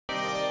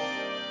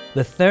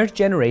The third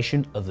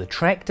generation of the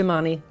Trek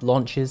Domane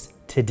launches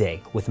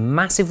today with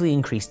massively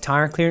increased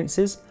tyre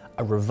clearances,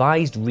 a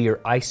revised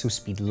rear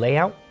IsoSpeed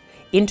layout,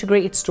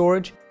 integrated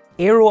storage,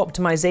 aero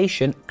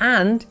optimization,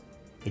 and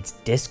it's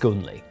disc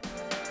only.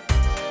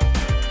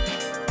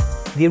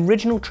 The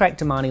original Trek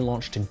Domane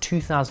launched in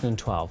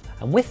 2012,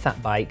 and with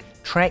that bike,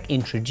 Trek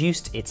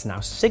introduced its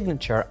now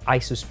signature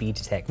IsoSpeed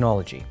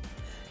technology.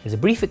 As a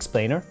brief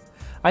explainer,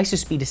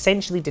 IsoSpeed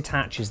essentially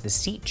detaches the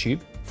seat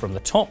tube from the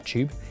top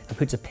tube and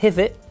puts a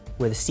pivot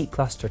where the seat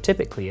cluster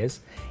typically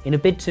is, in a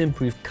bid to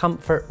improve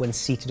comfort when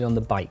seated on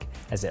the bike,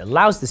 as it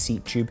allows the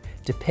seat tube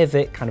to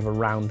pivot kind of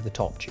around the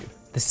top tube.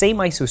 The same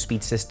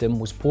IsoSpeed system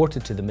was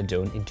ported to the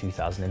Madone in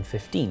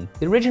 2015.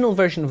 The original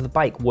version of the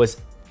bike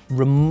was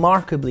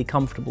remarkably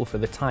comfortable for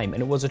the time,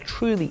 and it was a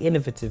truly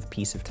innovative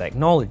piece of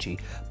technology,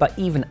 but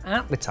even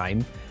at the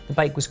time, the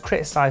bike was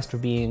criticised for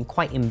being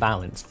quite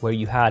imbalanced, where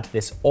you had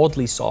this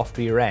oddly soft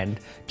rear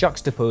end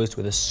juxtaposed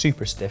with a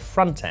super stiff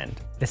front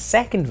end. The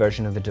second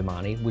version of the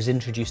Domane was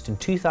introduced in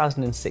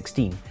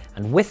 2016,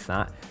 and with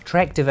that,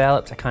 Trek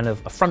developed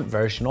a front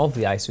version of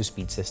the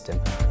IsoSpeed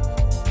system.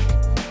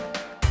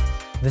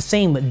 The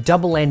same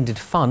double-ended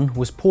fun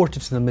was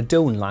ported to the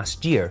Madone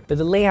last year, but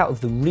the layout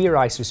of the rear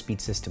IsoSpeed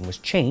system was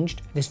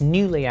changed. This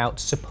new layout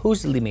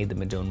supposedly made the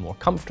Madone more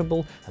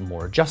comfortable and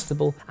more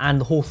adjustable,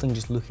 and the whole thing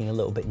just looking a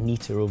little bit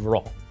neater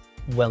overall.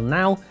 Well,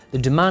 now the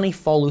Domane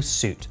follows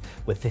suit,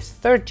 with this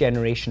third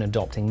generation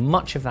adopting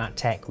much of that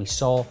tech we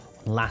saw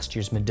on last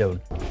year's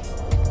Madone.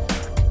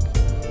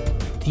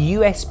 The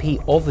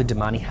USP of the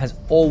Domane has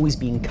always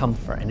been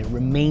comfort, and it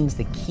remains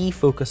the key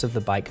focus of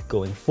the bike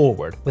going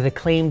forward, with a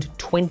claimed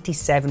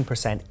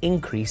 27%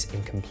 increase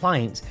in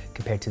compliance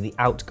compared to the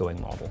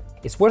outgoing model.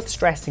 It's worth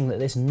stressing that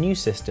this new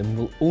system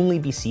will only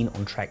be seen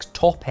on Trek's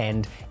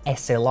top-end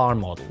SLR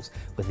models,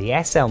 with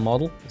the SL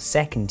model, the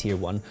second tier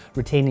one,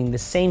 retaining the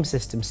same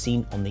system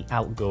seen on the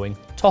outgoing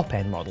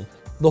top-end model.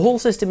 The whole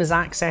system is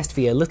accessed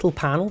via a little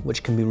panel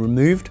which can be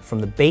removed from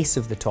the base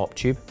of the top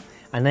tube,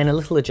 and then a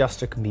little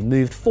adjuster can be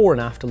moved fore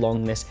and aft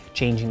along this,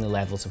 changing the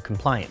levels of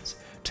compliance,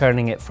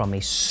 turning it from a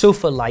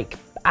sofa-like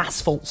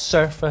asphalt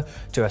surfer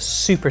to a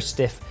super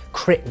stiff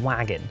crit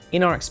wagon.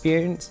 In our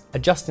experience,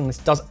 adjusting this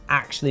does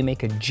actually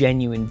make a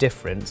genuine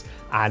difference,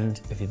 and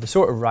if you're the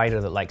sort of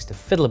rider that likes to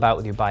fiddle about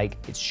with your bike,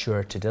 it's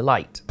sure to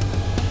delight.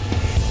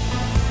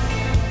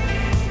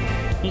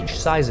 Each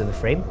size of the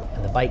frame,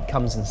 and the bike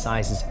comes in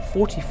sizes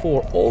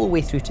 44 all the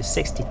way through to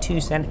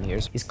 62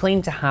 centimeters, is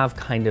claimed to have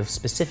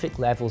specific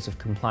levels of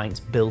compliance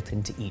built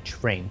into each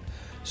frame.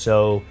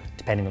 So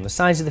depending on the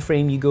size of the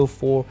frame you go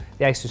for,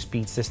 the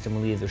IsoSpeed system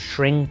will either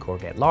shrink or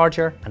get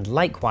larger, and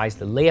likewise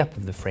the layup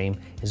of the frame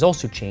is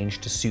also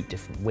changed to suit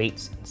different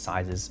weights and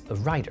sizes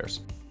of riders.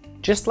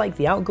 Just like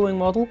the outgoing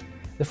model,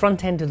 the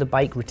front end of the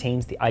bike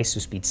retains the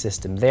IsoSpeed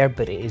system there,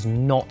 but it is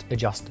not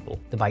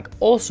adjustable. The bike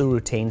also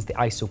retains the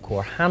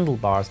IsoCore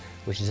handlebars,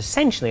 which is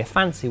essentially a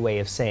fancy way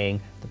of saying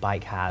the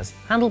bike has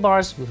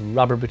handlebars with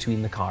rubber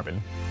between the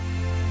carbon.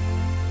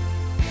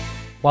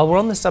 While we're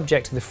on the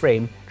subject of the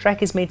frame,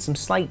 Trek has made some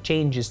slight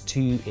changes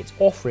to its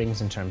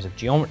offerings in terms of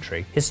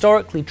geometry.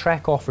 Historically,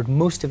 Trek offered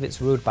most of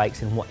its road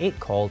bikes in what it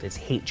called its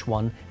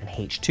H1 and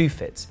H2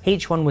 fits.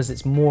 H1 was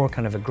its more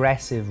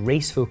aggressive,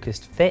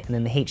 race-focused fit, and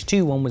then the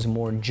H2 one was a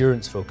more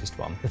endurance-focused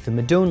one. With the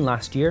Madone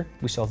last year,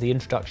 we saw the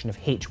introduction of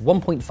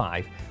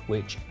H1.5,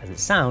 which, as it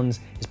sounds,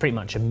 is pretty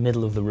much a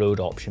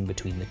middle-of-the-road option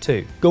between the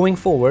two. Going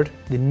forward,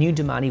 the new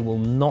Domane will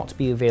not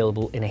be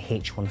available in a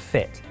H1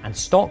 fit, and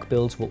stock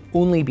builds will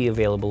only be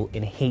available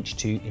in a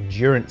H2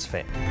 endurance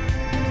fit.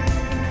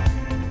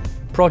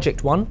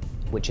 Project 1,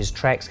 which is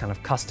Trek's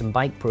custom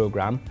bike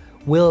program,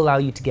 will allow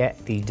you to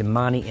get the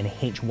Domane in a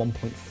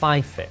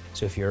H1.5 fit.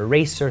 So if you're a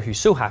racer who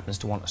so happens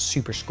to want a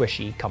super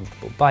squishy,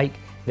 comfortable bike,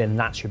 then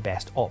that's your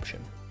best option.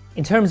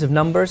 In terms of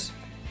numbers,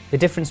 the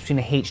difference between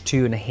a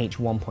H2 and a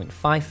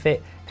H1.5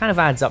 fit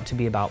adds up to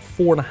be about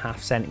 4.5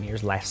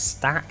 centimeters less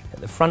stack at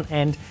the front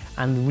end,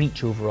 and the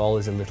reach overall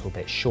is a little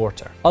bit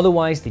shorter.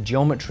 Otherwise, the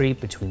geometry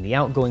between the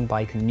outgoing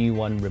bike and new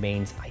one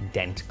remains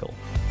identical.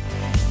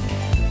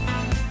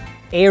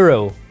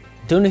 Aero.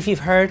 Don't know if you've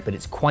heard, but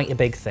it's quite a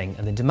big thing,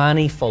 and the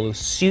Domane follows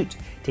suit,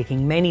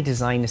 taking many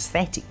design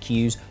aesthetic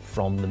cues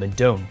from the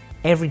Madone.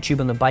 Every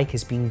tube on the bike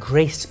has been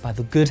graced by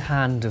the good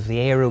hand of the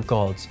aero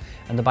gods,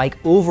 and the bike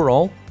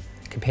overall,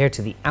 compared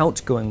to the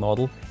outgoing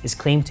model, is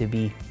claimed to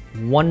be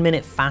 1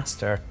 minute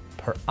faster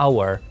per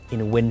hour in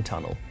a wind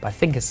tunnel. But I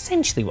think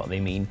essentially what they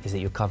mean is that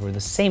you'll cover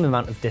the same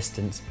amount of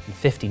distance in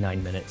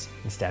 59 minutes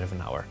instead of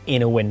an hour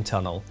in a wind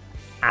tunnel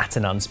at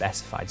an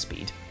unspecified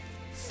speed.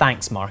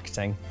 Thanks,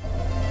 marketing.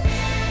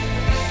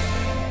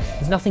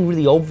 There's nothing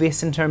really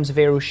obvious in terms of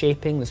aero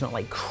shaping. There's not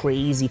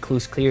crazy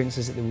close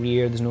clearances at the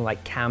rear. There's no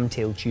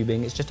camtail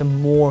tubing. It's just a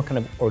more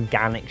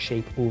organic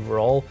shape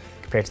overall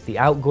compared to the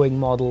outgoing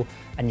model.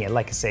 And yeah,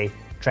 like I say,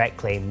 Trek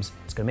claims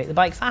it's going to make the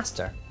bike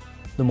faster.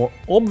 The more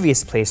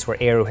obvious place where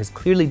aero has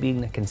clearly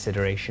been a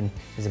consideration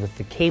is with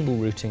the cable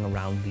routing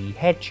around the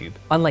head tube.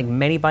 Unlike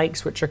many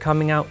bikes which are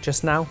coming out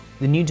just now,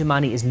 the new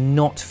Domane is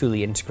not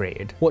fully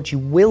integrated. What you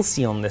will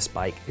see on this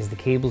bike is the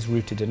cables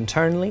routed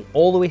internally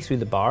all the way through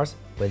the bars,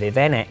 where they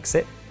then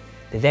exit.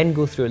 They then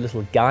go through a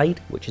little guide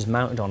which is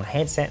mounted on a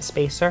headset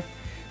spacer,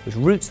 which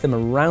routes them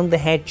around the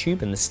head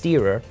tube and the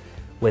steerer,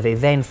 where they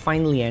then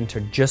finally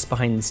enter just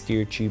behind the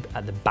steer tube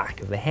at the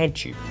back of the head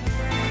tube.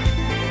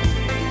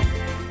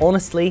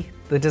 Honestly,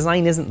 the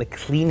design isn't the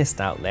cleanest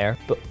out there,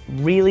 but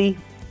really,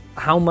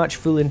 how much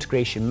full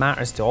integration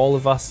matters to all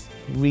of us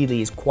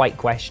really is quite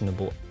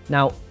questionable.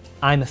 Now,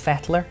 I'm a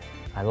fettler.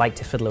 I like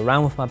to fiddle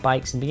around with my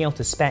bikes, and being able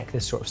to spec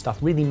this sort of stuff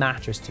really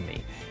matters to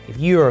me. If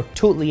you're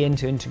totally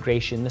into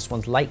integration, this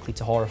one's likely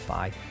to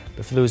horrify,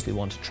 but for those that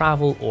want to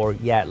travel or,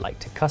 like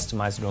to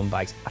customize their own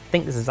bikes, I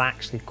think this is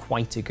actually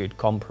quite a good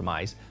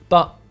compromise.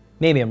 But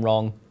maybe I'm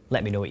wrong.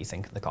 Let me know what you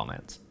think in the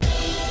comments.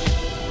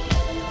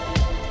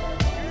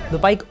 The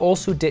bike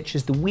also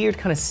ditches the weird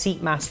kind of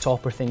seat mast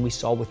topper thing we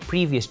saw with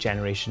previous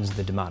generations of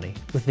the Domane.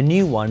 With the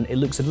new one, it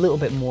looks a little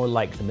bit more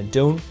like the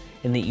Madone,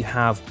 in that you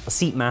have a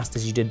seat mast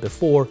as you did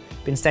before,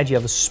 but instead you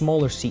have a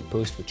smaller seat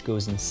post which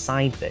goes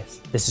inside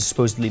this. This is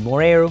supposedly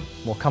more aero,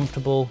 more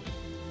comfortable.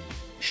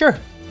 Sure.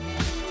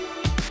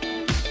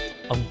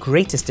 Of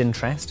greatest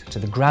interest to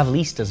the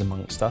gravelistas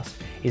amongst us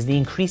is the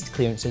increased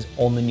clearances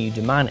on the new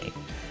Domane.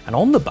 And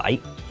on the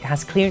bike, it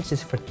has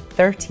clearances for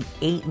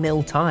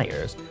 38mm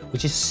tyres,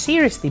 which is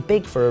seriously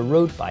big for a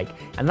road bike,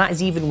 and that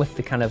is even with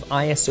the kind of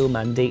ISO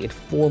mandated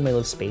 4mm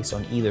of space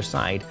on either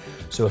side.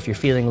 So if you're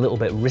feeling a little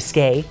bit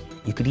risque,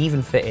 you could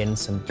even fit in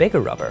some bigger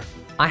rubber.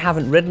 I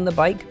haven't ridden the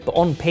bike, but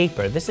on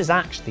paper, this is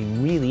actually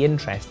really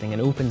interesting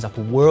and opens up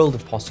a world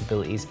of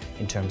possibilities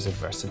in terms of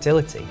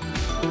versatility.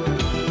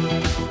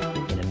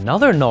 In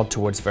another nod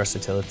towards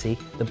versatility,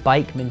 the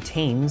bike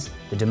maintains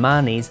the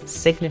Domane's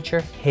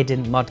signature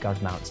hidden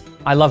mudguard mounts.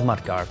 I love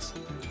mudguards.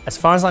 As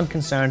far as I'm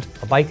concerned,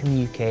 a bike in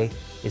the UK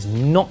is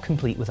not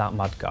complete without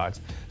mudguards.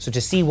 So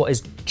to see what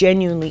is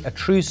genuinely a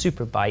true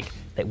super bike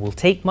that will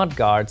take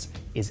mudguards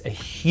is a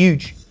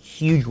huge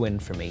win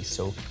for me.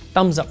 So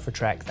thumbs up for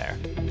Trek there.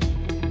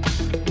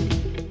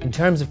 In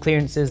terms of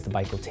clearances, the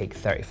bike will take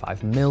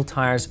 35mm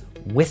tyres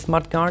with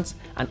mudguards,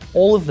 and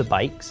all of the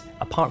bikes,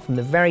 apart from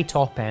the very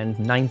top end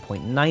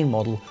 9.9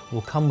 model,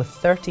 will come with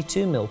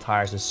 32mm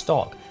tyres as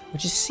stock,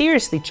 which is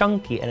seriously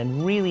chunky and a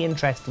really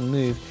interesting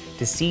move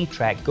to see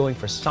Trek going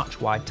for such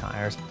wide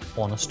tyres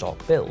on a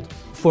stock build.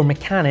 For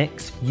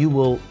mechanics, you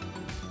will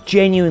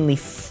genuinely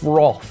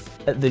froth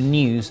at the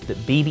news that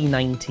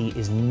BB90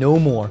 is no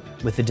more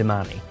with the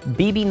Domane.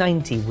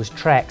 BB90 was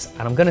Trek's,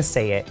 and I'm gonna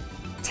say it,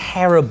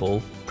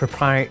 terrible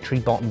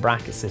proprietary bottom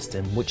bracket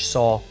system, which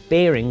saw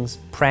bearings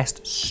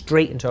pressed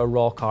straight into a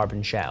raw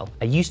carbon shell.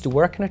 I used to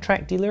work in a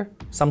Trek dealer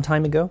some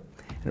time ago,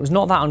 and it was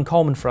not that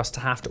uncommon for us to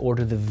have to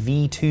order the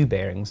V2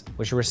 bearings,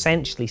 which are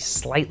essentially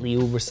slightly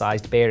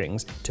oversized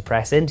bearings to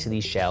press into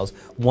these shells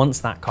once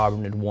that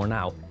carbon had worn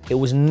out. It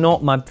was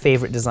not my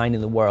favorite design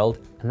in the world,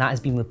 and that has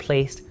been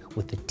replaced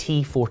with the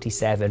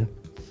T47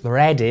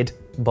 threaded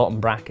bottom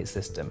bracket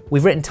system.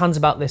 We've written tons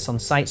about this on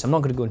site, so I'm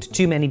not going to go into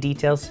too many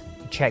details.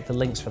 Check the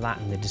links for that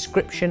in the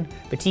description,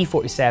 but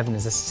T47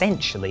 is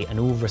essentially an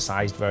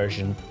oversized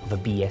version of a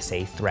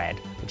BSA thread,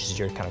 which is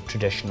your kind of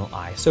traditional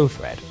ISO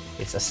thread.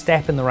 It's a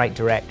step in the right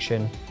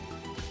direction,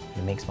 and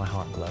it makes my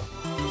heart glow.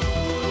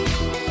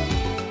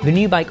 The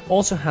new bike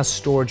also has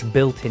storage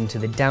built into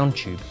the down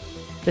tube.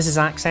 This is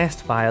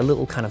accessed by a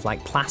little kind of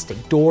like plastic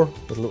door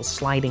with a little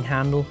sliding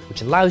handle,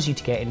 which allows you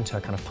to get into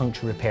a kind of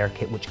puncture repair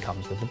kit which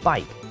comes with the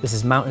bike. This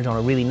is mounted on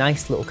a really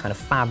nice little kind of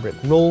fabric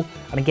roll,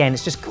 and again,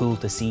 it's just cool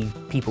to see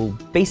people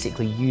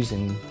basically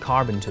using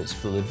carbon to its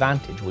full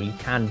advantage, where you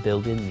can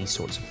build in these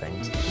sorts of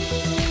things.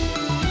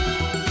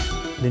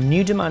 The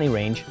new Domane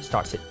range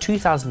starts at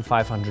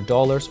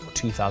 $2,500 or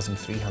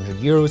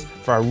 €2,300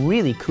 for a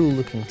really cool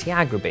looking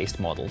Tiagra based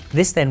model.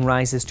 This then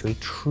rises to a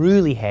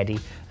truly heady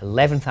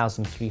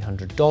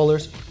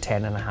 $11,300 or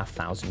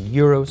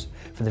 €10,500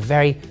 for the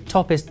very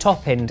top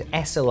end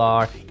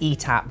SLR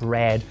E-Tap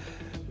Red.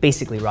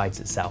 Basically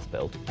rides itself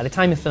build. At the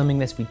time of filming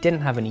this, we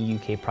didn't have any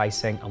UK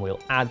pricing, and we'll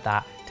add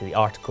that to the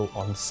article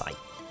on site.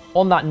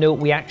 On that note,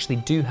 we actually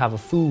do have a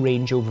full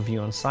range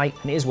overview on site,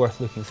 and it is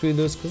worth looking through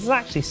those because there's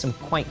actually some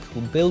quite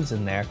cool builds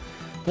in there.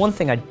 One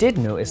thing I did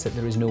notice that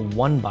there is no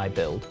one-by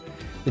build.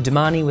 The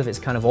Domane, with its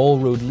kind of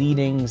all-road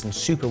leadings and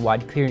super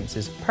wide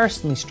clearances,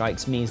 personally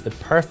strikes me as the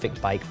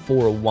perfect bike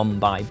for a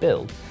one-by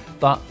build.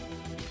 But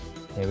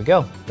there we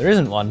go, there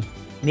isn't one.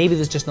 Maybe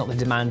there's just not the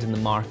demand in the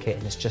market,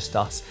 and it's just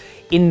us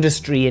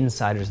industry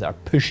insiders that are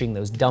pushing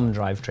those dumb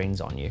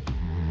drivetrains on you.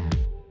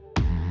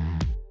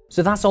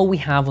 So that's all we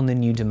have on the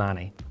new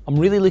Domane. I'm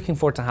really looking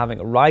forward to having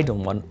a ride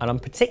on one, and I'm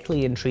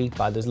particularly intrigued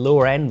by those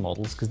lower end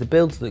models because the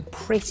builds look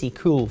pretty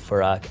cool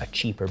for a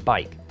cheaper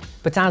bike.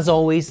 But as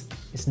always,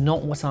 it's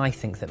not what I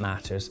think that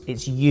matters,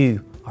 it's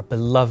you, our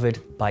beloved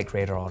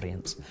BikeRadar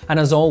audience. And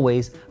as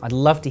always, I'd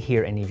love to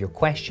hear any of your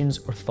questions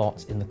or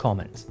thoughts in the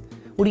comments.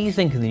 What do you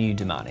think of the new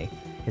Domane?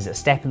 Is it a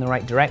step in the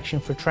right direction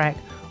for Trek,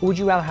 or would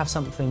you rather have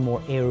something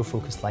more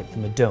aero-focused like the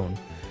Madone?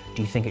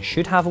 Do you think it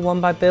should have a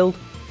 1x build?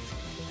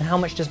 And how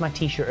much does my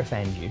t-shirt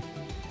offend you?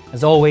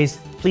 As always,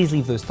 please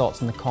leave those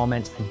thoughts in the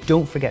comments and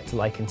don't forget to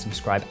like and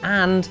subscribe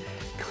and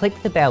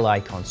click the bell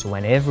icon so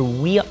whenever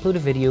we upload a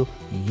video,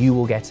 you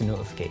will get a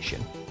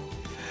notification.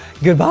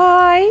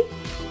 Goodbye!